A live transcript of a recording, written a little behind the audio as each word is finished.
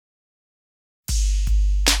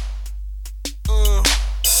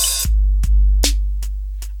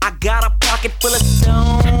I got a pocket full of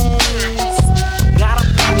stones. Got a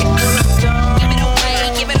pocket full of stones. Give it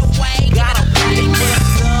away, give it away. Got a pocket full of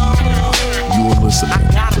stones. You are listening to the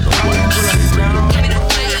Flash Radio. Give it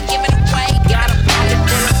away, give it away. Got a pocket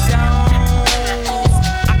full of stones.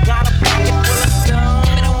 I got a pocket full of stones.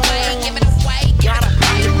 Give it away, give it away. Got a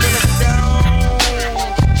pocket full of stones.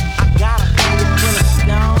 I got a pocket full of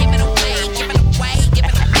stones. Give it away, give it away, give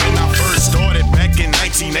it away. When I first started back in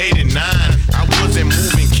 1989, I wasn't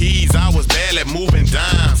moving keys, I was barely moving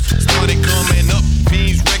dimes. Started coming up,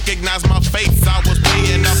 fiends recognized my face. I was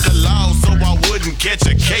paying off the law so I wouldn't catch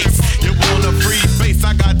a case. You want a free space,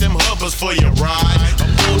 I got them hubbers for your ride.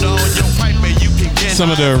 Hold on your pipe and you can get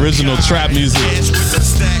some of the original trap music.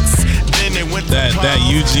 That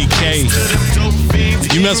UGK.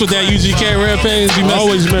 You mess with that UGK Rampage? You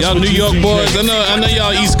always mess y'all with New York UGK. boys. I know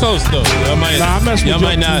y'all East Coast though. Y'all might, Nah, I mess with y'all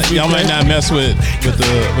might not. UGK. Y'all might not mess with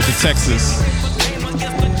the Texas.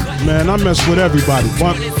 Man, I mess with everybody.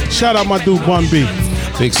 Shout out my dude Bun B.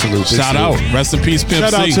 Big salute. Big Shout salute. out. Rest in peace, Pimp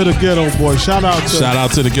Shout out C. to the Ghetto Boys. Shout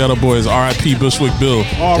out to the Ghetto Boys. R.I.P. Bushwick Bill.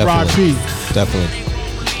 R.I.P. Definitely.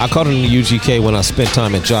 I caught him in the UGK when I spent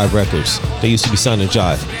time at Jive Records. They used to be signing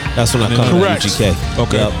Jive. That's when I caught him in Correct. UGK.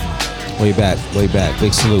 Okay. Yep. Way back, way back.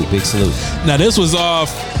 Big salute, big salute. Now this was off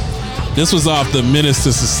the Menace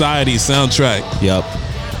to Society soundtrack. Yep.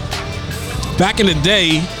 Back in the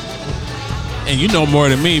day, and you know more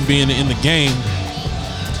than me being in the game.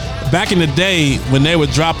 Back in the day, when they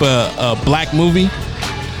would drop a black movie,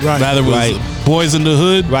 Right. rather it was Right. Boys in the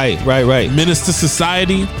Hood, Right. Menace to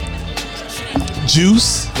Society,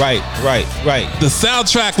 Juice. Right. The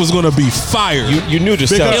soundtrack was going to be fire. You knew the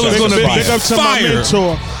Big up, soundtrack. It was big, gonna big, be big up to my fire.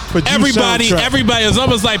 mentor for Juice soundtrack. Everybody, it's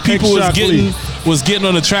almost like people Shock was getting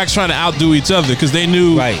on the tracks trying to outdo each other because they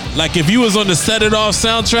knew, Right. like if you was on the Set It Off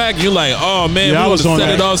soundtrack, you're like, oh man, Yeah, I we was on on the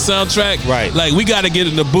Set that. It Off soundtrack, Right. Like we got to get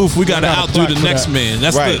in the booth, we got to got a outdo plaque the for next that. man.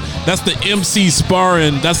 That's Right. the MC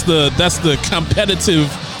sparring. That's the competitive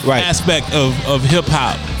Right. aspect of hip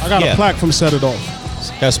hop. I got Yeah. a plaque from Set It Off.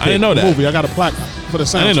 That's big. I didn't know that. Movie. I got a plaque for the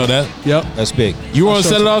soundtrack. I didn't know that. Yep. That's big. You were on I'll the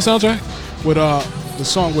show Set It you. Off soundtrack? With the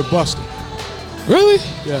song with Busta. Really?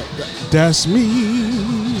 Yeah. That's me.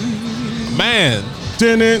 Man,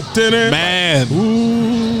 Man.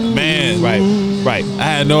 man. Right. I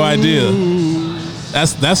had no idea.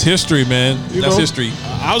 That's history, man. You That's know, history.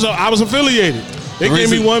 I was affiliated. They The gave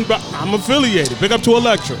me reason- one, but I'm affiliated. Big up to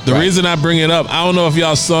Electra. The reason I bring it up, I don't know if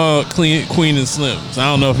y'all saw Queen and Slim. I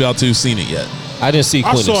don't know if y'all two seen it yet. I didn't see I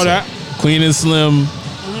Quinn. saw that. Queen and Slim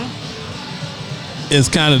is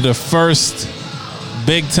kind of the first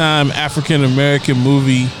big time African American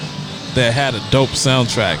movie that had a dope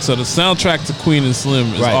soundtrack. So the soundtrack to Queen and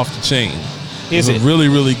Slim is Right. off the chain. Is It's it? a really,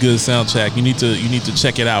 really good soundtrack. You need to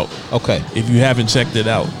check it out Okay. if you haven't checked it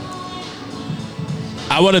out.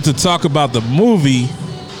 I wanted to talk about the movie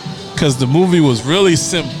because the movie was really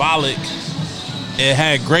symbolic. It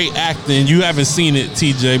had great acting. You haven't seen it,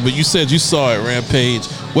 TJ, but you said you saw it, Rampage.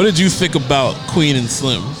 What did you think about Queen and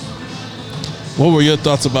Slim? What were your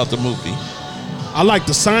thoughts about the movie? I like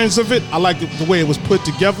the signs of it. I like the way it was put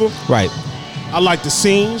together. Right. I like the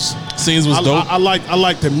scenes. Scenes was dope. I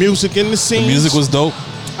like the music in the scenes. The music was dope.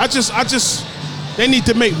 I just they need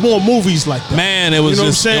to make more movies like that. Man, it was you know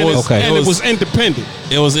just what I'm saying? it was, Okay. And it was independent.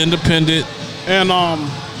 it was independent. And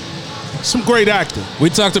some great acting. We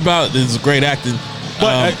talked about this great acting.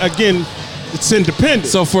 But again, it's independent.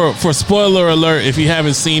 So for spoiler alert, if you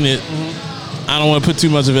haven't seen it, I don't want to put too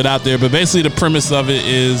much of it out there, but basically the premise of it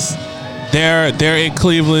is they're in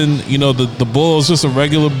Cleveland. You know, the bull is just a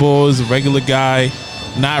regular bull, is a regular guy,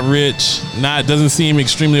 not rich, doesn't seem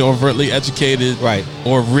extremely overtly educated, Right.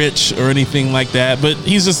 or rich or anything like that. But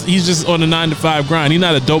he's just on a 9-to-5 grind. He's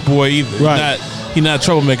not a dope boy either. Right. He's not a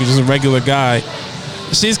troublemaker, just a regular guy.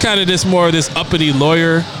 She's kind of this uppity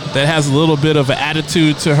lawyer that has a little bit of an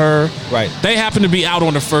attitude to her. Right. They happen to be out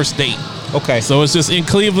on the first date. Okay. So it's just in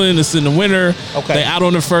Cleveland. It's in the winter. Okay. They out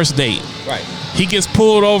on the first date. Right. He gets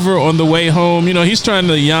pulled over on the way home. You know, he's trying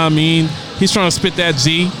to, he's trying to spit that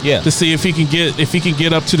G. Yeah. To see if he can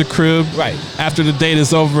get up to the crib. Right. After the date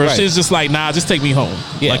is over. Right. She's just like, nah, just take me home.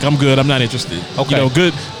 Yeah. Like, I'm good. I'm not interested. Okay. You know,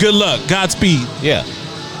 good luck. Godspeed. Yeah.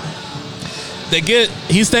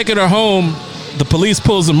 He's taking her home. The police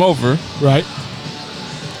pulls him over. right.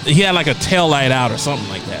 He had like a tail light out or something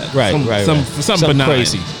like that. Right. Something benign.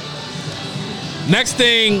 crazy. Next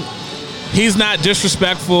thing, he's not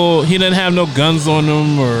disrespectful. He didn't have no guns on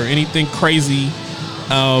him or anything crazy.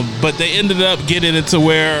 But they ended up getting into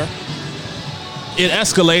where it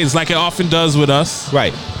escalates like it often does with us.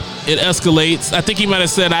 Right. It escalates. I think he might have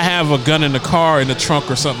said, I have a gun in the car in the trunk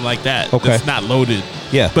or something like that. Okay. It's not loaded.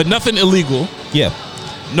 Yeah. But nothing illegal. Yeah.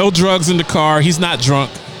 No drugs in the car. He's not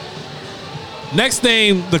drunk. Next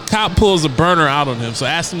thing, the cop pulls a burner out on him. So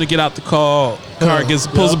asks him to get out the car.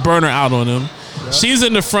 Pulls a burner out on him. She's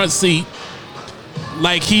in the front seat,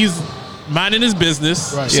 like he's minding his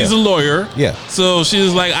business. Right. She's a lawyer. Yeah. So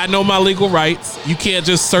she's like, I know my legal rights. You can't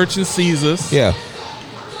just search and seize us. Yeah.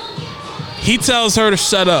 He tells her to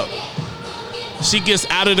shut up. She gets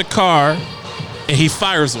out of the car, and he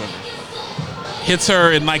fires on her. Hits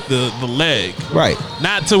her in like the leg. Right.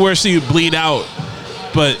 Not to where she would bleed out,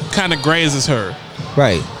 but kind of grazes her.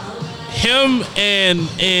 Right. Him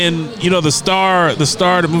and you know the star of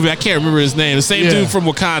the movie, I can't remember his name. The same dude from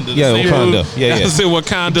Wakanda. The Yeah, same Wakanda. Dude, Yeah. That's in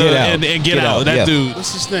Wakanda Get Out. and Get Out. That Yeah. dude.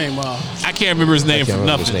 What's his name? I can't remember his name can't for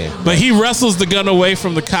remember nothing. his name. But he wrestles the gun away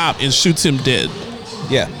from the cop and shoots him dead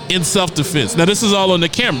Yeah. in self-defense. Now this is all on the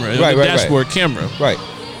camera, on Right, the right, dashboard camera. Right.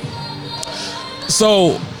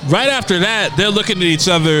 So right after that, they're looking at each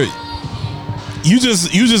other. You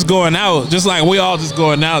just going out, just like we all just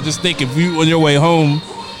going out. Just think if you on your way home,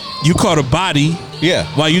 you caught a body. Yeah.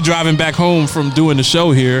 While you driving back home from doing the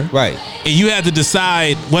show here. Right. And you had to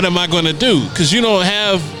decide, what am I going to do? Because you don't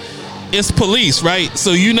have, it's police, right?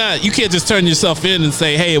 So you can't just turn yourself in and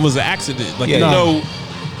say, hey, it was an accident. Like, Yeah. you know,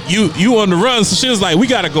 you on the run. So she was like, we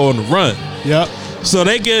got to go on the run. Yep. So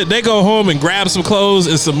they go home and grab some clothes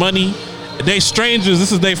and some money. They strangers.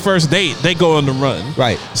 This is their first date. They go on the run.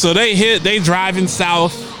 Right. So they driving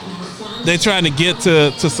south. They trying to get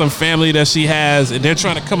to some family that she has, and they're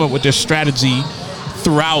trying to come up with their strategy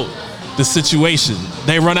throughout the situation.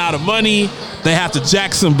 They run out of money. They have to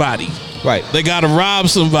jack somebody. Right. They got to rob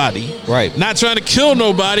somebody. Right. Not trying to kill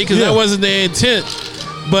nobody because that wasn't their intent,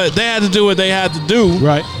 but they had to do what they had to do.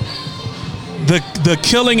 Right. The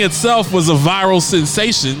killing itself was a viral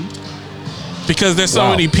sensation because there's so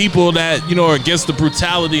Wow. many people that, you know, are against the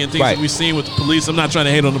brutality and things Right. that we've seen with the police. I'm not trying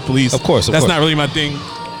to hate on the police. Of course, That's not really my thing.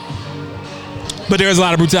 But there's a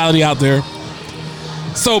lot of brutality out there.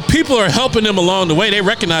 So people are helping them along the way. They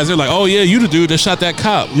recognize, they're like, oh yeah, you the dude that shot that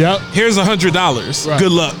cop. Yep. Here's $100. Right.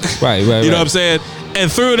 Good luck. Right, You know right. what I'm saying?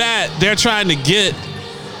 And through that, they're trying to get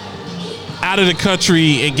out of the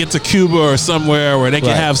country and get to Cuba or somewhere where they can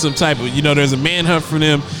Right. have some type of, you know, there's a manhunt for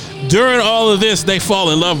them. During all of this, they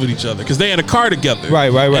fall in love with each other because they in a car together.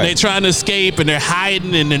 Right. And they trying to escape and they're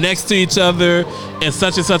hiding and they're next to each other and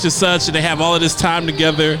such and such and such, and they have all of this time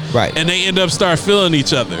together. Right. And they end up start feeling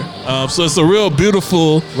each other. So it's a real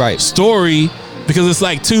beautiful Right. story because it's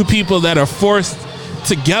like two people that are forced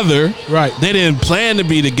together. Right. They didn't plan to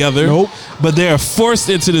be together. Nope. But they're forced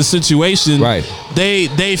into the situation. Right.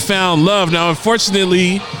 They found love. Now,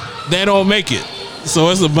 unfortunately, they don't make it. So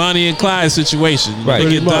it's a Bonnie and Clyde situation. Right.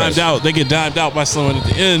 They get Pretty dimed much. out. They get dimed out by someone at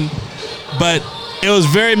the end. But it was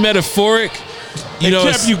very metaphoric. You It know,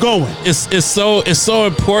 kept you going. It's so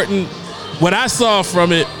important. What I saw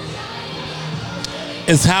from it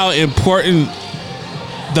is how important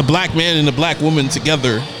the black man and the black woman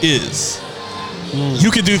together is.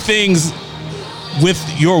 You can do things with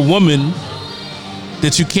your woman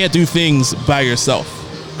that you can't do things by yourself.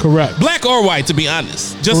 Correct. Black or white, to be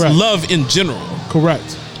honest. Just Correct. love in general.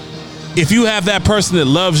 Correct. If you have that person that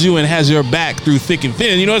loves you and has your back through thick and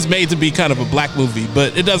thin, you know, it's made to be kind of a black movie,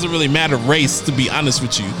 but it doesn't really matter race, to be honest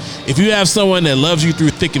with you. If you have someone that loves you through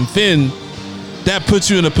thick and thin, that puts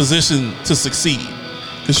you in a position to succeed.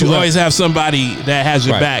 Because you Correct. always have somebody that has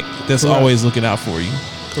your Right. back that's Correct. always looking out for you.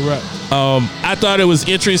 Correct. I thought it was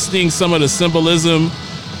interesting, some of the symbolism.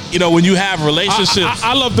 You know, when you have relationships.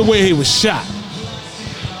 I love the way he was shot.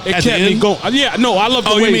 It At the kept me end? going. Yeah, no, I love the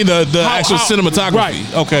Oh, way. you mean the actual cinematography. Right.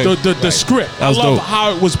 Okay. The script. That was I love dope.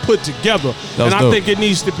 how it was put together. That was and I dope. think it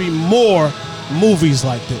needs to be more movies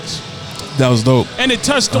like this. That was dope. And it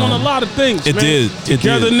touched on a lot of things. it man. did. It did.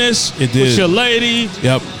 Togetherness It did. with your lady.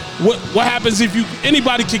 Yep. What happens if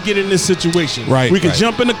anybody could get in this situation? Right, We could right.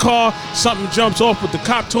 jump in the car, something jumps off, but the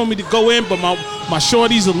cop told me to go in, but my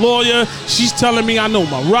shorty's a lawyer. She's telling me I know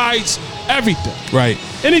my rights, everything. Right.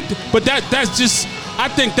 Anything. But that's just, I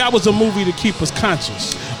think that was a movie to keep us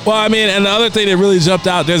conscious. Well, I mean, and the other thing that really jumped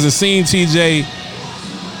out, there's a scene, TJ,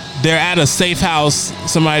 they're at a safe house.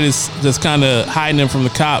 Somebody that's kind of hiding them from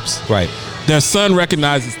the cops. Right. Their son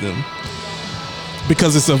recognizes them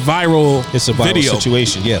because it's a viral It's a viral video.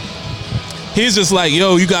 situation. Yeah. He's just like,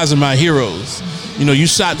 yo, you guys are my heroes. You know, you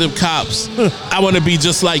shot them cops. I want to be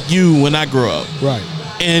just like you when I grow up. Right.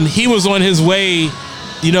 And he was on his way.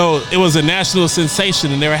 You know, it was a national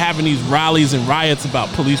sensation, and they were having these rallies and riots about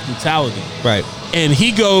police brutality. Right. And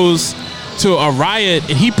he goes to a riot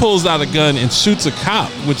and he pulls out a gun and shoots a cop,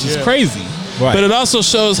 which is Yeah. crazy. Right. But it also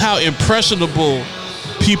shows how impressionable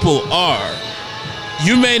people are.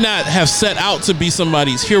 You may not have set out to be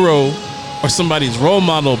somebody's hero, or somebody's role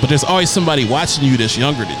model, but there's always somebody watching you that's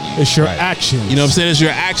younger than you. It's your Right. actions. You know what I'm saying? It's your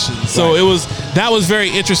actions. So that was very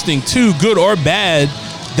interesting too, good or bad,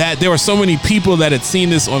 that there were so many people that had seen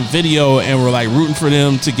this on video and were like rooting for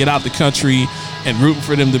them to get out the country and rooting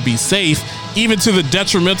for them to be safe, even to the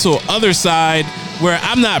detrimental other side where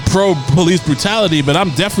I'm not pro police brutality, but I'm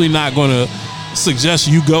definitely not going to suggest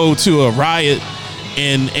you go to a riot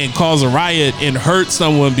and cause a riot and hurt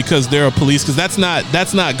someone because they're a police, because that's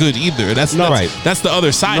not good either. That's the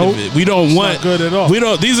other side Nope. of it. We don't It's want not good at all. We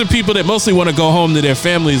don't. These are people that mostly want to go home to their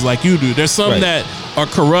families like you do. There's some Right. that are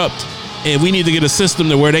corrupt, and we need to get a system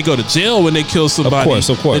to where they go to jail when they kill somebody.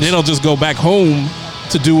 Of course. And they don't just go back home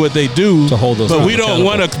to do what they do. To hold those but we people don't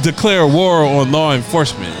want to declare war on law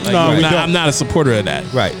enforcement. Like, No, we don't. I'm not a supporter of that.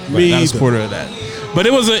 Right. Me Not a either. supporter of that. But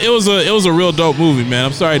it was a real dope movie, man.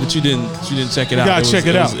 I'm sorry that you didn't check it out. gotta check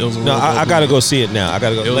it out. It was a No, real I dope gotta movie. go see it now. I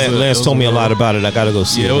gotta go. It was a- Lance it told was me a a lot real- about it. I gotta go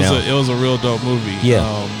see Yeah, it now. it was a real dope movie. Yeah.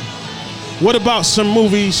 What about some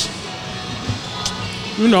movies?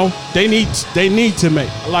 You know, they need to make,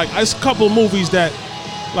 like, it's a couple of movies that,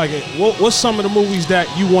 like, what's some of the movies that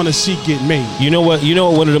you want to see get made? You know what?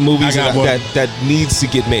 One of the movies I got one. that needs to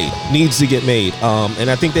get made. And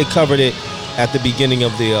I think they covered it at the beginning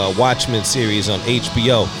of the Watchmen series on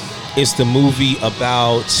HBO. It's the movie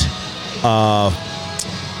about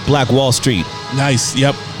Black Wall Street. Nice.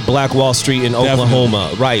 Yep. Black Wall Street in Definitely.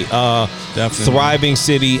 Oklahoma, right? Definitely. Thriving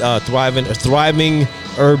city, thriving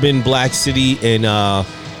urban black city, in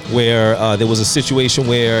where there was a situation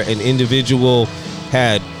where an individual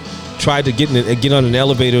had tried to get on an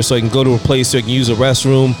elevator so he can go to a place so he can use a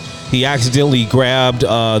restroom. He accidentally grabbed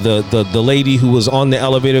the lady who was on the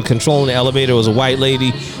elevator, controlling the elevator. It was a white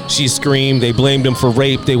lady. She screamed. They blamed him for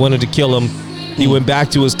rape. They wanted to kill him. He went back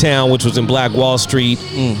to his town, which was in Black Wall Street,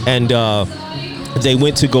 and they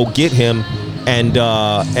went to go get him, and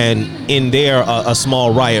in there a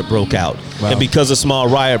small riot broke out. Wow. And because a small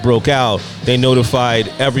riot broke out, they notified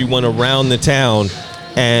everyone around the town,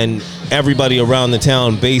 and everybody around the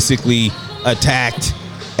town basically attacked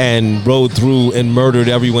and rode through and murdered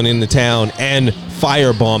everyone in the town and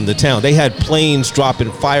firebombed the town. They had planes dropping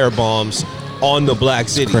firebombs on the black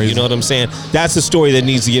city. crazy. You know what I'm saying? That's a story that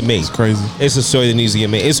needs to get made. It's crazy. It's a story that needs to get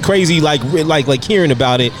made. It's crazy, like hearing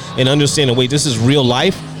about it and understanding. Wait, this is real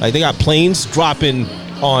life. Like, they got planes dropping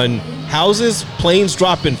on houses, planes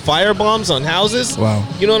dropping firebombs on houses. Wow.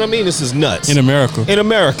 You know what I mean? This is nuts. In America, In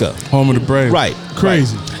America. home of the brave. Right.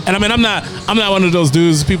 Crazy. And I mean, I'm not one of those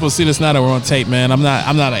dudes. People see this now that we're on tape, man. I'm not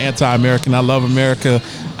an anti-American. I love America.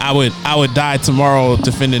 I would die tomorrow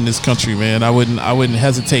defending this country, man. I wouldn't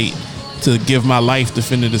hesitate to give my life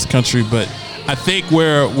defending this country. But I think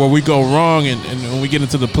where we go wrong, and when we get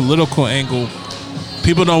into the political angle,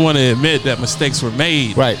 people don't want to admit that mistakes were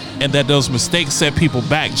made, Right. and that those mistakes set people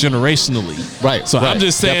back generationally, Right, So right, I'm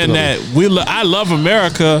just saying definitely. that I love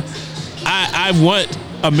America. I want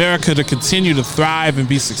America to continue to thrive and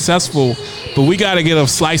be successful, but we got to get a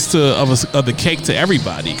slice of the cake to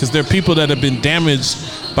everybody, because there are people that have been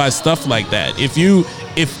damaged by stuff like that. If you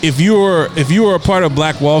were a part of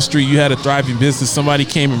Black Wall Street, you had a thriving business, somebody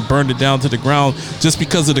came and burned it down to the ground just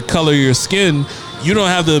because of the color of your skin, you don't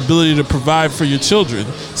have the ability to provide for your children.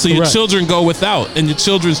 So your Correct. children go without, and your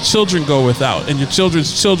children's children go without, and your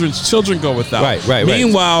children's children's children go without. Right.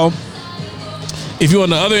 Meanwhile, if you're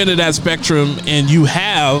on the other end of that spectrum and you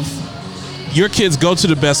have your kids go to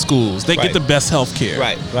the best schools, they Right. get the best health care.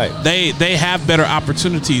 Right. They have better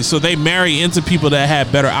opportunities. So they marry into people that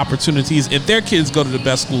have better opportunities. If their kids go to the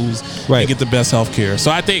best schools, Right. they get the best health care.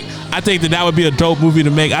 So I think that would be a dope movie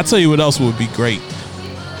to make. I'll tell you what else would be great.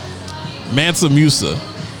 Mansa Musa.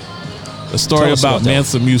 A story Tell us about about that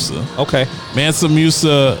Mansa Musa. Okay. Mansa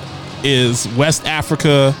Musa is West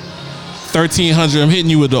Africa, 1300. I'm hitting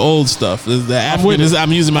you with the old stuff. I'm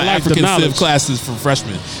using my I like the African knowledge. Civ classes for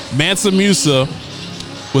freshmen. Mansa Musa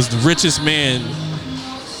was the richest man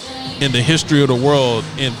in the history of the world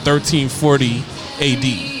in 1340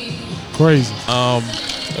 AD. Crazy. And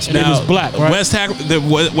it was black, right?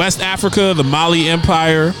 West Africa, the Mali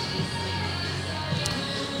Empire,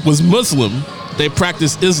 was Muslim. They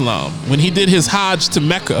practiced Islam. When he did his Hajj to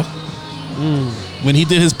Mecca, when he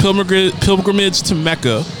did his pilgrimage to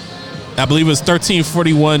Mecca, I believe it was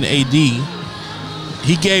 1341 AD,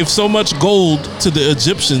 he gave so much gold to the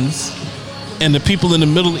Egyptians and the people in the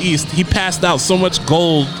Middle East. He passed out so much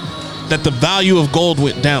gold that the value of gold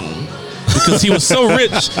went down, because he was so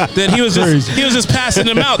rich that he was just passing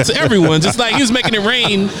them out to everyone, just like he was making it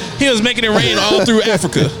rain. He was making it rain all through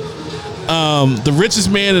Africa. The richest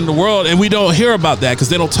man in the world, and we don't hear about that because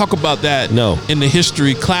they don't talk about that No. in the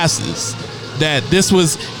history classes. that this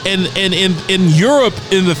was in Europe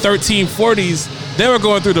in the 1340s, they were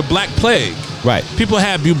going through the Black Plague. Right. People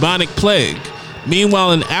had bubonic plague.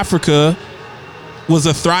 Meanwhile, in Africa was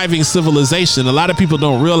a thriving civilization. A lot of people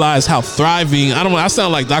don't realize how thriving. I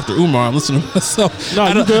sound like Dr. Umar. I'm listening to myself. No,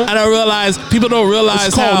 you good. I don't realize. People don't realize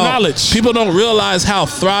It's called how knowledge. People don't realize how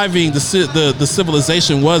thriving the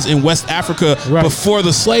civilization was in West Africa Right. before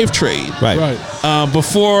the slave trade. Right. Right.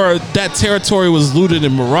 Before that territory was looted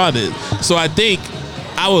and marauded. So I think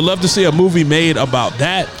I would love to see a movie made about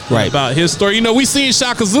that, Right. about his story. You know, we seen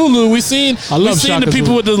Shaka Zulu. We seen love the Shaka people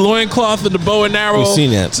Zulu. with the loincloth and the bow and arrow, We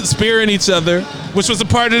seen that. spearing each other, which was a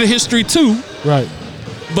part of the history too. Right.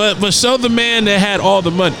 But show the man that had all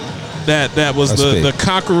the money, that was That's big. the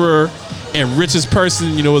conqueror and richest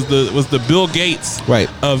person. You know, was the Bill Gates Right.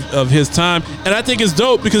 of his time. And I think it's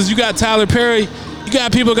dope because you got Tyler Perry, you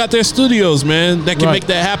got people got their studios, man, that can Right. make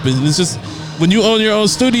that happen. And it's just when you own your own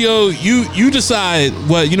studio, you decide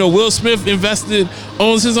what, you know. Will Smith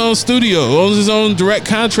owns his own studio, owns his own direct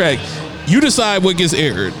contract. You decide what gets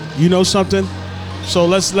aired. You know something? So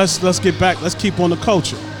let's get back. Let's keep on the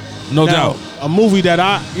culture. No Now, doubt. a movie that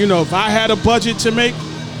if I had a budget to make,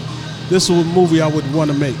 this is a movie I would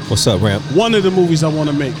want to make. What's up, Ramp? One of the movies I want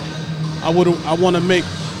to make. I want to make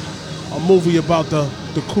a movie about the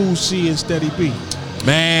Cool C and Steady B.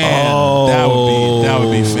 Man, that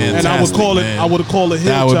would be fantastic. And I would call it man. Hilltop.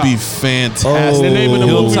 That would be fantastic. The name of the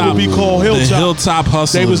movie would be called Hilltop. The Hilltop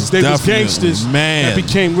Hustlers. They was definitely. gangsters man. that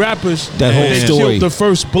became rappers. That whole and they story. killed the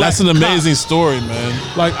first black That's an cop. amazing story,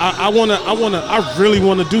 man. Like I really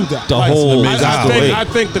want to do that. The Like, whole I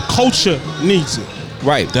think the culture needs it.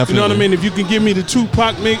 Right. Definitely. You know what I mean? If you can give me the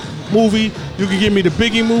Tupac movie, you can give me the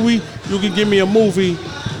Biggie movie, you can give me a movie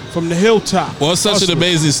from the Hilltop. Well, it's such an Hustlers.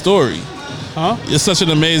 amazing story. Huh? It's such an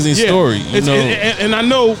amazing Yeah. story. You It's- know. and I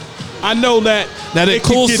know that Now it that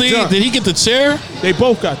can Cool get C, done. did he get the chair? They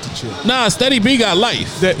both got the chair. Nah, Steady B got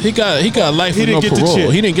life. He got life He with no didn't get the parole.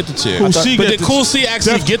 chair. He didn't get the chair. Cool C But got did the Cool C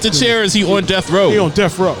actually Def- get the chair? Or is he on death row? He on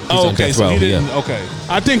death row. Oh, on okay. death So row, he didn't. yeah. Okay.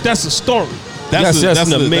 I think that's a story. That's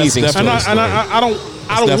an amazing And story. I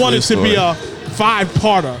don't want it to definitely be a a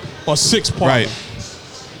 5-parter or 6-parter. Right.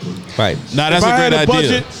 Right. Nah, that's If a I great had idea.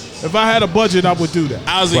 budget, if I had a budget, I would do that.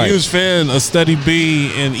 I was a Right. huge fan of Steady B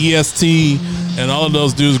and EST and all of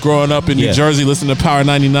those dudes growing up in New Yeah. Jersey, listening to Power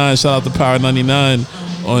 99. Shout out to Power 99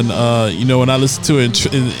 on, when I listened to it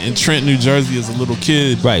in Trent, New Jersey as a little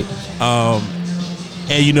kid. Right.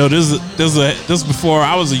 And, this is before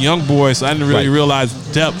I was a young boy, so I didn't really Right. realize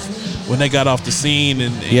depth when they got off the scene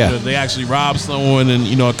and Yeah. they actually robbed someone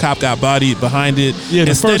and, a cop got bodied behind it. Yeah,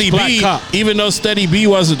 the and first Steady black B, cop. even though Steady B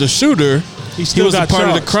wasn't the shooter, He still was a got part of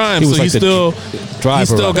the charged. crime, He was so like he the still driver he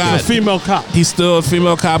still of it. A got female cop. he's still a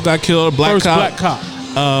female cop got killed, a black First cop, black cop.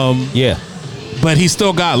 Yeah. but he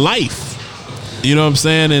still got life. You know what I'm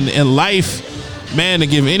saying? And life, man, to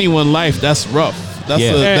give anyone life, that's rough. That's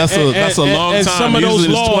Yeah. that's a long and time. some of Usually those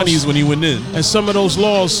in his laws- 20s when he went in. And some of those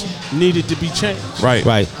laws needed to be changed. Right.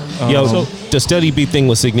 Right. Yo, So- the Steady B thing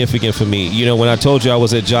was significant for me. When I told you I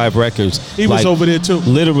was at Jive Records, He was over there too.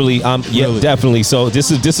 Literally, yeah, Really? definitely. So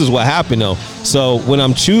this is what happened though. So when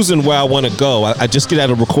I'm choosing where I want to go, I just get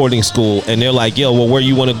out of recording school, and they're like, "Yo, well, where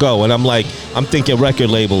you want to go?" And I'm like, "I'm thinking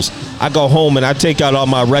record labels." I go home and I take out all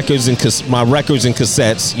my records and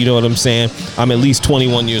cassettes. You know what I'm saying? I'm at least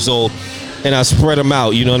 21 years old. And I spread them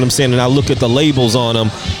out, you know what I'm saying? And I look at the labels on them,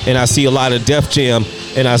 and I see a lot of Def Jam,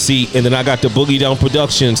 and then I got the Boogie Down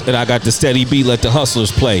Productions, and I got the Steady B, Let the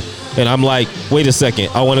Hustlers Play. And I'm like, wait a second,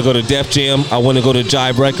 I want to go to Def Jam, I want to go to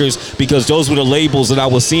Jive Records, because those were the labels that I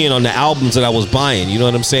was seeing on the albums that I was buying, you know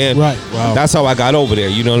what I'm saying? Right. Wow. That's how I got over there,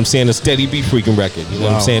 you know what I'm saying? The Steady B freaking record, you know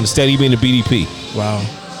what Wow. I'm saying? The Steady B and the BDP. Wow.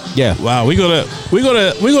 Yeah. Wow, we're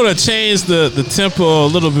gonna change the tempo a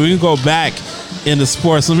little bit. We can go back into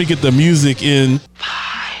sports. Let me get the music in.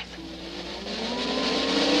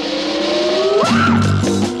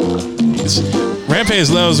 Rampage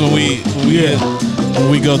loves when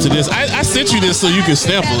we go to this. I sent you this so you can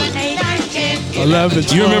sample it. 11.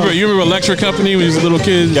 You remember Electric Company when you was a little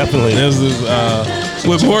kid? Definitely. There was this,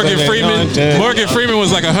 with Morgan Freeman. Morgan Freeman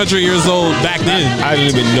was like 100 years old back then. I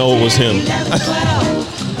didn't even know it was him.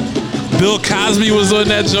 Bill Cosby was on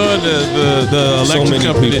that joint, the So Electric many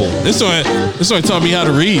Company. people. This one taught me how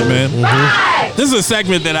to read, man. This is a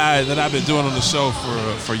segment that I've been doing on the show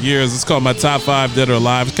for years. It's called my top 5 Dead or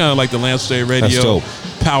Alive. It's kind of like the Lance J Radio That's dope.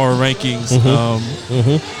 Power Rankings.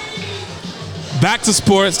 Back to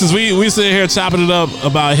sports, because we sit here chopping it up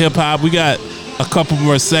about hip hop. We got a couple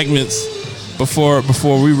more segments before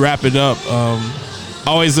we wrap it up.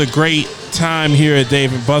 Always a great time here at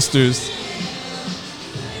Dave and Buster's.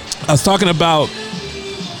 I was talking about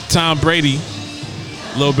Tom Brady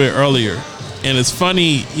a little bit earlier. And it's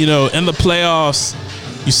funny, you know, in the playoffs,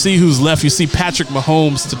 you see who's left. You see Patrick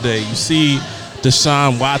Mahomes today. You see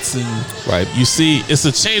Deshaun Watson. Right. You see it's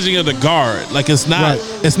a changing of the guard. Like it's not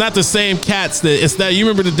the same cats that it's not. You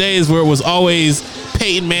remember the days where it was always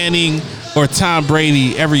Peyton Manning or Tom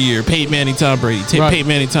Brady every year. Peyton Manning, Tom Brady. Peyton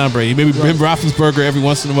Manning, Tom Brady. Maybe Ben Roethlisberger every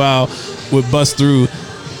once in a while would bust through.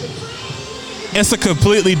 It's a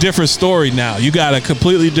completely different story now. You got a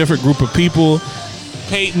completely different group of people.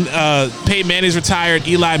 Peyton Manning's retired.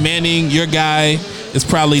 Eli Manning, your guy, is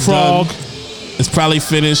probably done. It's probably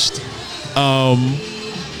finished.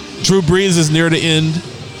 Drew Brees is near the end.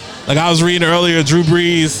 Like I was reading earlier, Drew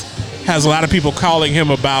Brees has a lot of people calling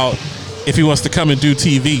him about if he wants to come and do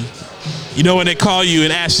TV. You know when they call you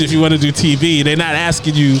and ask you if you want to do TV, they're not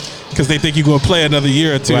asking you because they think you're going to play another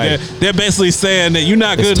year or two. Right. They're basically saying that you're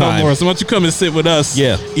not good no more. So why don't you come and sit with us?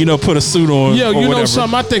 Yeah. You know, put a suit on. Yeah, or you know whatever.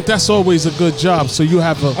 something. I think that's always a good job. So you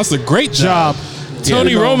have a That's a great job.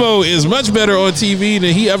 Tony You know. Romo is much better on TV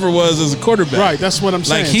than he ever was as a quarterback. Right, that's what I'm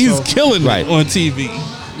saying. Like he's So, killing Right. it on TV.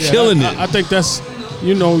 yeah, Killing it. I think that's,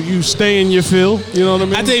 you know, you stay in your field. You know what I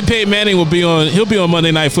mean? I think Peyton Manning he'll be on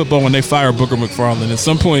Monday Night Football when they fire Booker McFarland. At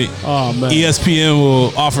some point, Oh, man. ESPN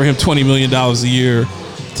will offer him $20 million a year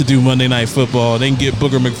to do Monday Night Football. They can get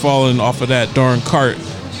Booker McFarland off of that darn cart.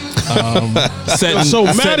 So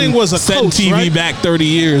Madden was a setting coach, TV right? back 30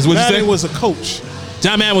 years. What'd you Madden say? was a coach.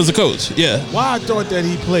 John Madden was a coach. Yeah, Why I thought that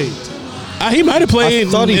he played. He might have played. I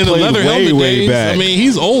thought he in played the leather way, helmet way days. back. I mean,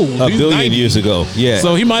 he's old. A He's billion 90. years ago. Yeah.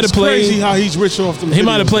 So he might have It's crazy played. how he's rich off them. He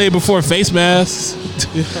might have videos. played before face masks.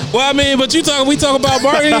 Well, I mean, but we talk about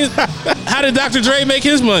Martin. How did Dr. Dre make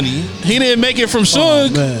his money? He didn't make it from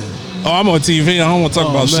Suge. Man. Oh, I'm on TV. I don't want to talk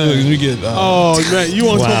about man. Suge. We get. Oh, man. You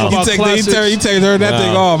want to Wow. talk about You classics? turn that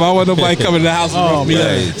thing off. I don't want nobody coming to the house and Oh, rough me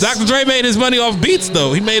man. up. Dr. Dre made his money off beats,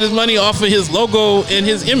 though. He made his money off of his logo and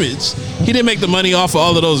his image. He didn't make the money off of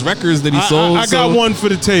all of those records that he sold. I got one for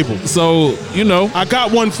the table. So, you know. I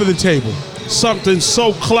got one for the table. Something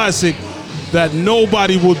so classic that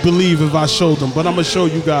nobody would believe if I showed them. But I'm going to show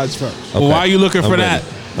you guys first. Well, why are you looking for I'm that?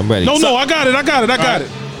 ready. I'm ready. No, I got it.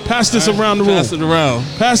 Pass this around the room. Pass it around.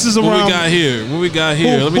 Pass this around. What we got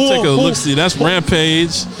here? Let me take a look. See, that's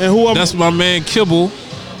Rampage. And who I'm- That's my man Kibble.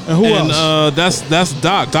 And who And else? that's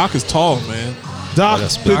Doc. Doc is tall, man. Doc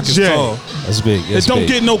that's the Doc is J. tall. That's big. It That's don't big.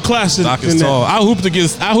 get no classes Doc in is that. tall. I hooped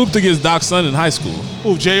against Doc's son in high school.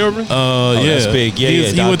 Who, Jay Irvin? Yeah, that's big. Yeah, He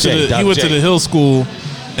yeah, Doc went to J, the Doc he went J. to the Hill School,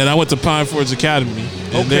 and I went to Pine Forge Academy.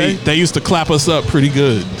 And Okay. they used to clap us up pretty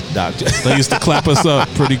good. Doctor. They used to clap us up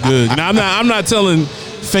pretty good. Now I'm not telling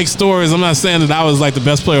fake stories. I'm not saying that I was like the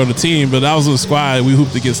best player on the team, but I was in the squad. We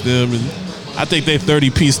hooped against them, and I think they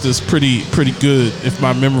 30-pieced us pretty good, if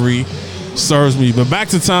my memory serves me. But back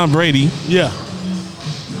to Tom Brady. Yeah.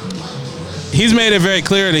 He's made it very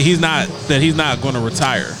clear that he's not going to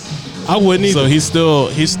retire. I wouldn't either. So he's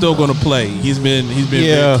still going to play. He's been very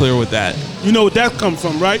Yeah. clear with that. You know what that come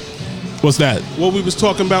from, right? What's that? What we was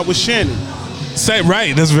talking about with Shannon. Say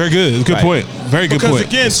right. That's very good. Good Right. point. Very good Because point.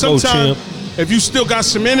 again, Slow sometimes champ. if you still got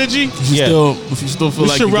some energy, Yeah. If you still feel you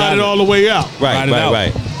like should you ride got it all the way out. Ride it out.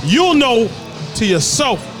 Right. You'll know to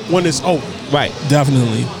yourself when it's over. Right.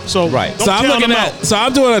 Definitely. So Right. don't So I'm count looking them at. out. So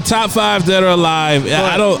I'm doing a top 5 dead or alive. ahead.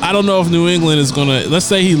 I don't know if New England is gonna. Let's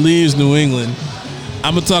say he leaves New England.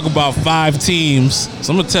 I'm gonna talk about 5 teams.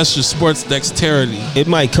 So I'm gonna test your sports dexterity It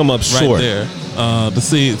might come up right short. there. To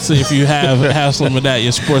see if you have some of that,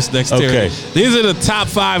 your sports dexterity. Okay. These are the top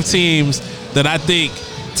 5 teams that I think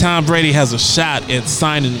Tom Brady has a shot at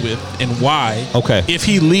signing with, and why. Okay. If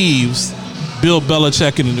he leaves Bill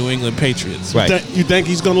Belichick and the New England Patriots. Right. You think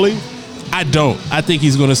he's gonna leave? I don't. I think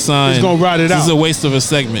he's going to sign. He's gonna ride it This is out. a waste of a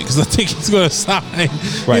segment because I think he's going to sign.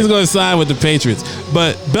 Right. He's going to sign with the Patriots.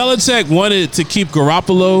 But Belichick wanted to keep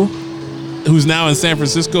Garoppolo, who's now in San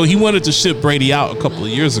Francisco. He wanted to ship Brady out a couple of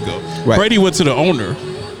years ago. Right. Brady went to the owner.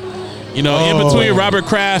 You know, in between Robert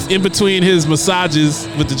Kraft, in between his massages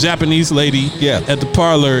with the Japanese lady Yeah. at the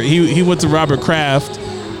parlor, he went to Robert Kraft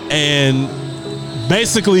and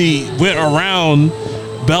basically went around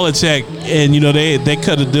Belichick, and you know they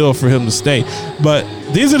cut a deal for him to stay. But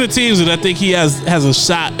these are the teams that I think he has a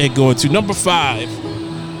shot at going to. Number 5,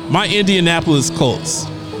 my Indianapolis Colts.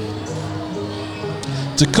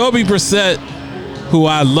 Jacoby Brissett, who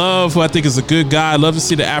I love, who I think is a good guy. I love to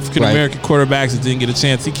see the African American quarterbacks that didn't get a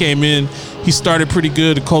chance. He came in, he started pretty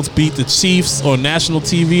good. The Colts beat the Chiefs on national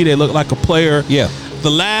TV. They look like a player. Yeah.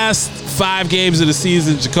 The last 5 games of the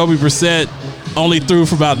season, Jacoby Brissett only threw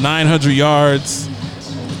for about 900 yards,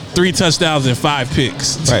 3 touchdowns and 5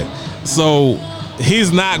 picks. Right. So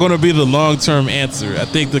he's not going to be the long-term answer. I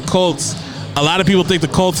think the Colts A lot of people think the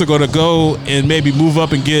Colts are going to go and maybe move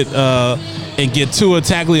up and get Tua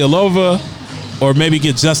Tagovailoa, or maybe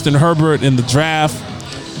get Justin Herbert in the draft.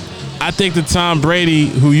 I think that Tom Brady,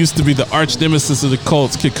 who used to be the arch nemesis of the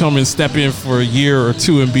Colts, could come and step in for a year or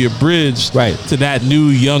two and be a bridge to that new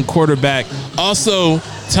young quarterback. Also,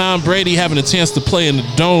 Tom Brady having a chance to play in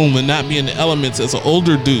the dome and not be in the elements as an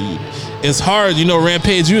older dude. It's hard. You know,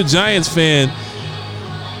 Rampage, you're a Giants fan.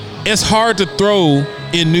 It's hard to throw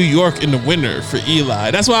in New York in the winter for Eli.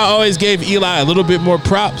 That's why I always gave Eli a little bit more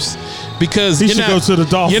props, because He should go to the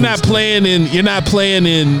Dolphins. You're not playing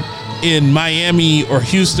in Miami or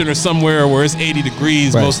Houston or somewhere where it's 80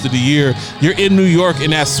 degrees most of the year. You're in New York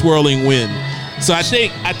in that swirling wind. So I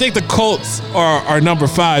think the Colts are number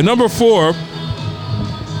 5. Number 4.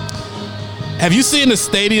 Have you seen the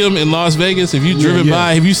stadium in Las Vegas? Have you driven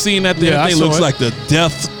by? Have you seen that thing? Yeah, That thing looks it. like the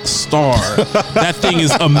Death Star. That thing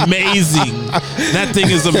is amazing. That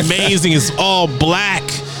thing is amazing. It's all black.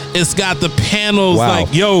 It's got the panels. Wow.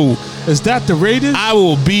 Like, yo, Is that the Raiders? I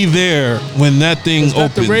will be there when that thing Is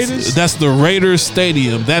that opens. the Raiders? That's the Raiders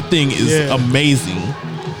Stadium. That thing is Yeah. amazing.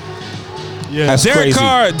 Yeah. That's Derek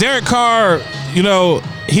crazy. Carr, you know,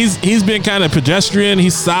 he's been kind of pedestrian.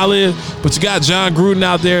 He's solid, but you got John Gruden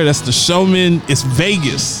out there. That's the showman. It's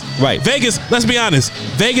Vegas. Right. Vegas, let's be honest.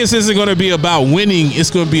 Vegas isn't going to be about winning. It's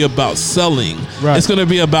going to be about selling. Right. It's going to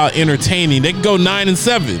be about entertaining. They can go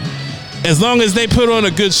 9-7. As long as they put on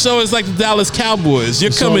a good show. It's like the Dallas Cowboys.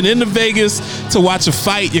 You're coming into Vegas to watch a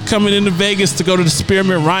fight. You're coming into Vegas to go to the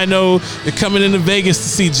Spearmint Rhino. You're coming into Vegas to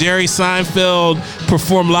see Jerry Seinfeld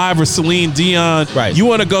perform live or Celine Dion. Right. You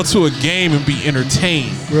want to go to a game and be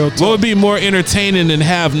entertained. Real talk. What would be more entertaining than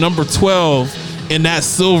have number 12 in that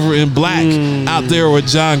silver and black out there with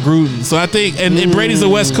John Gruden? So I think, and Brady's a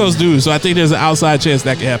West Coast dude, so I think there's an outside chance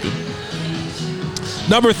that could happen.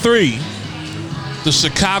 Number 3. The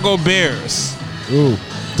Chicago Bears. Ooh,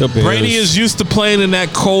 the Bears. Brady is used to playing in that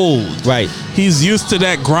cold. Right. He's used to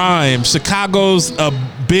that grime. Chicago's a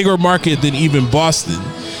bigger market than even Boston.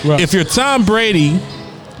 Right. If you're Tom Brady,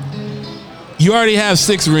 you already have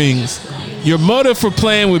 6 rings. Your motive for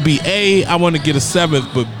playing would be A, I want to get a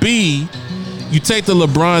 7th, but B, you take the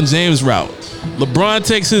LeBron James route. LeBron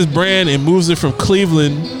takes his brand and moves it from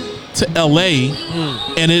Cleveland to LA,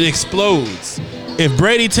 and it explodes. If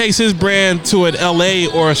Brady takes his brand to an LA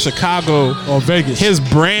or a Chicago Or Vegas. his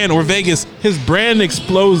brand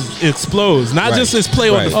explodes. Not Right. just his play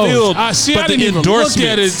on Right. the field, I see, but I the didn't even look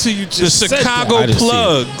endorsements. at it till you just the said Chicago that. I didn't see it.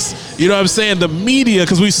 plugs. You know what I'm saying? The media,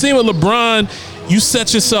 because we've seen with LeBron, you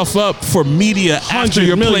set yourself up for media after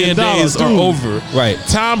your $100 playing million days are dude. over. Right.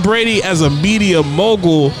 Tom Brady as a media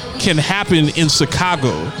mogul can happen in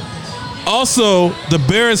Chicago. Also, the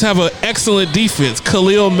Bears have an excellent defense.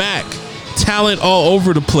 Khalil Mack, talent all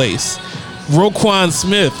over the place. Roquan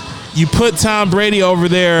Smith. You put Tom Brady over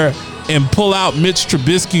there and pull out Mitch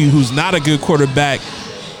Trubisky, who's not a good quarterback.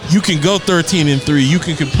 You can go 13-3. You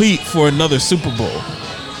can compete for another Super Bowl.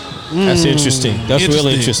 That's interesting. That's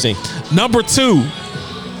really interesting. Number 2,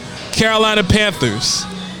 Carolina Panthers.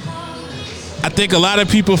 I think a lot of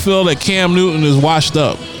people feel that Cam Newton is washed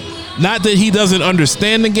up. Not that he doesn't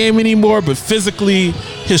understand the game anymore, but physically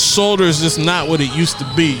his shoulder is just not what it used to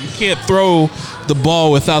be. You can't throw the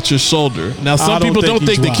ball without your shoulder. Now, some people don't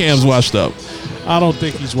think that Cam's washed up. I don't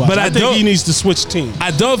think he's watching. But I I think don't- he needs to switch teams. I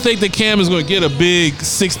don't think that Cam is going to get a big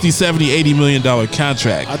 60, 70, $80 million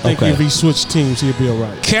contract. I think Okay. if he switched teams, he'll be all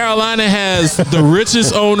right. Carolina has the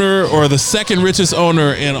richest owner, or the second richest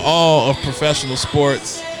owner in all of professional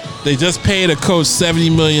sports. They just paid a coach $70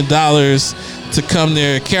 million to come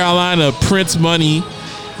there. Carolina prints money.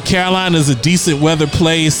 Carolina is a decent weather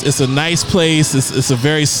place. It's a nice place. It's a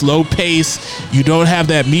very slow pace. You don't have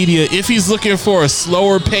that media. If he's looking for a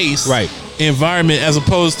slower pace environment as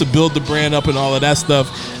opposed to build the brand up and all of that stuff,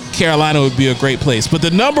 Carolina would be a great place. But the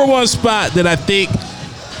number 1 spot that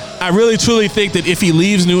I really truly think that if he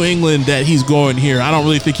leaves New England that he's going here. I don't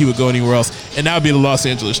really think he would go anywhere else. And that would be the Los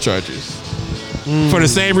Angeles Chargers. For the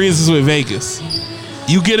same reasons with Vegas.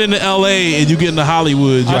 You get into LA and you get into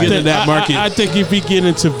Hollywood, you get into that market. I think if he get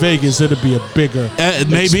into Vegas, it'll be a bigger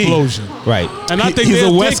maybe. explosion. Right. And I think he's a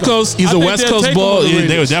they'll West take him. Coast. He's I a think West they'll Coast take him ball. over the They would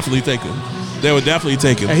Raiders. definitely take him. They would definitely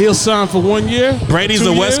take him. And he'll sign for 1 year. Brady's 2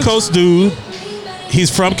 a West years. Coast dude. He's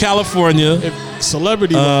from California. If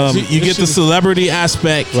celebrity, You get the celebrity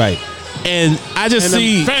aspect, Right. and I just and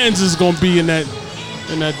see the fans is gonna be in that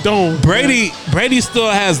dome. Brady still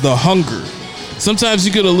has the hunger. Sometimes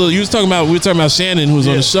you get a little. We were talking about Shannon, who was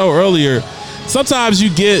on the show earlier. Sometimes you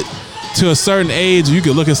get to a certain age, you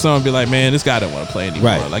could look at someone and be like, "Man, this guy don't want to play anymore."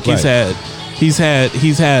 Right, Like right. he's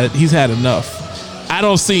had enough. I I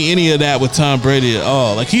don't see any of that with Tom Brady at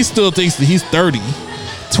all. Like, he still thinks that he's 30,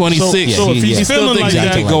 26. So if he's he still feeling thinks like he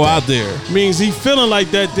that, can go out there. means he feeling like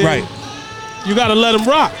that, then Right. you got to let him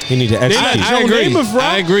rock. He need to They let execute. Joe agree. Namath rock.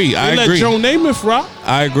 I agree. I They agree. let Joe Namath rock.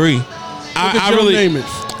 I agree. at I Joe really,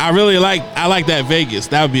 Namath. I really like that Vegas.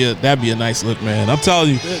 That'd be a nice look, man. I'm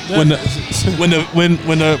telling you, when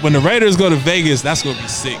the Raiders go to Vegas, that's gonna be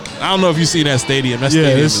sick. I don't know if you see that stadium. That Yeah,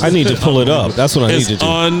 stadium it's- is I need to pull it up. That's what I need it's to do.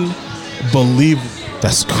 unbelievable.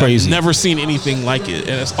 That's crazy. Never seen anything like it,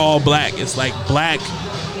 and it's all black. It's like black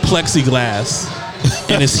plexiglass,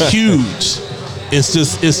 and it's huge. It's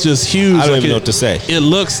just huge. I don't Like even know what to say. It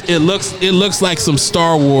looks like some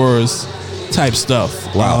Star Wars type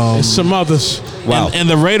stuff. Wow. There's some others. Wow. And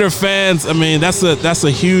the Raider fans, I mean, that's a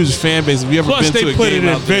huge fan base. Have you ever Plus, been to they a put it game in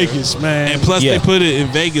out there? Vegas, man. And plus, Yeah. they put it in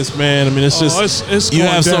Vegas, man. I mean, it's just it's you going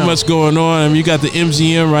have so down. much going on. I mean, you got the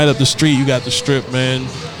MGM right up the street. You got the Strip, man.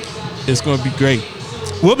 It's going to be great.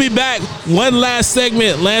 We'll be back. One last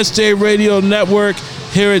segment, Lance J Radio Network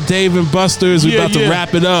here at Dave and Buster's. We're about to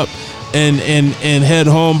wrap it up and head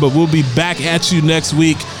home, but we'll be back at you next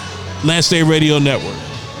week. Lance J Radio Network.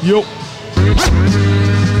 Yo.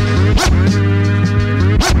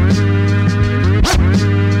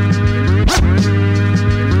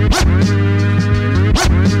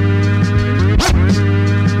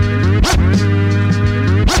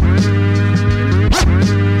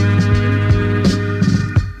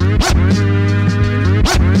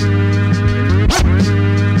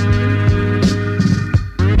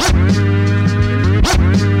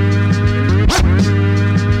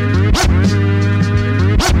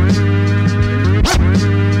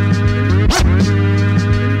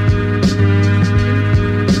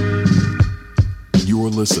 You're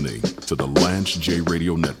listening to the Lance J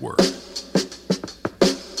Radio Network.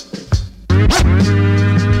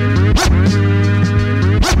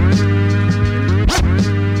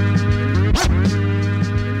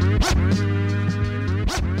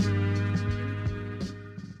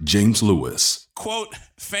 James Lewis. Quote,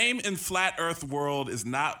 fame in flat earth world is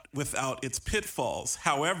not without its pitfalls.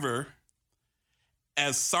 However,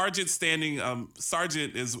 as Sergeant Standing,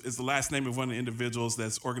 Sergeant is the last name of one of the individuals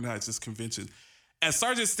that's organized this convention. As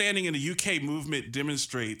Sergeant Standing in the UK movement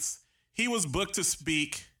demonstrates, he was booked to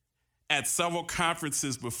speak at several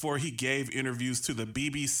conferences before he gave interviews to the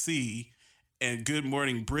BBC and Good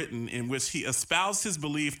Morning Britain, in which he espoused his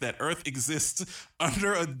belief that Earth exists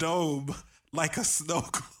under a dome like a snow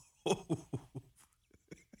globe.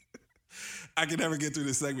 I can never get through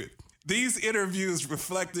this segment. These interviews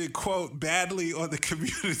reflected, quote, badly on the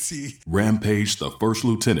community. Rampage, the first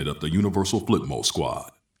lieutenant of the Universal Flipmo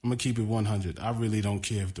Squad. I'm going to keep it 100. I really don't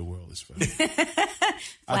care if the world is flat.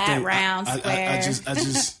 Flat, round, square. I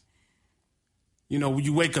just, you know,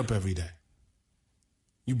 you wake up every day.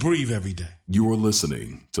 You breathe every day. You're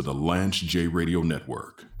listening to the Lance J Radio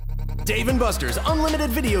Network. Dave & Buster's unlimited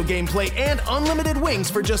video gameplay and unlimited wings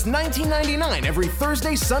for just $19.99 every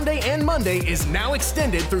Thursday, Sunday, and Monday is now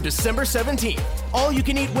extended through December 17th. All you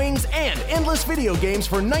can eat wings and endless video games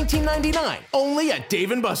for $19.99 only at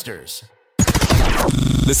Dave & Buster's.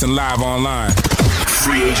 Listen live online.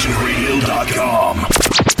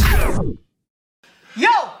 FreeAgentRadio.com. Yo!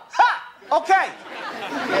 Ha! Okay.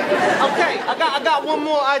 Okay, I got one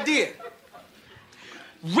more idea.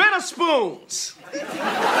 Rent spoons.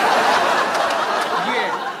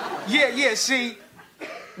 Yeah, see,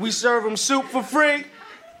 we serve them soup for free.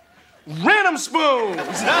 Rent 'em spoons.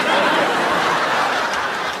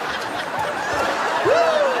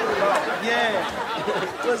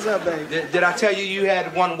 Yeah. What's up, baby? Did I tell you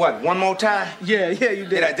had one more time? Yeah, you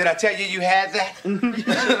did. Did I tell you had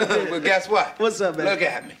that? Well, guess what? What's up, baby? Look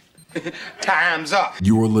at me. Time's up.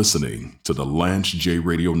 You're listening to the Lance J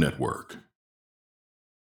Radio Network.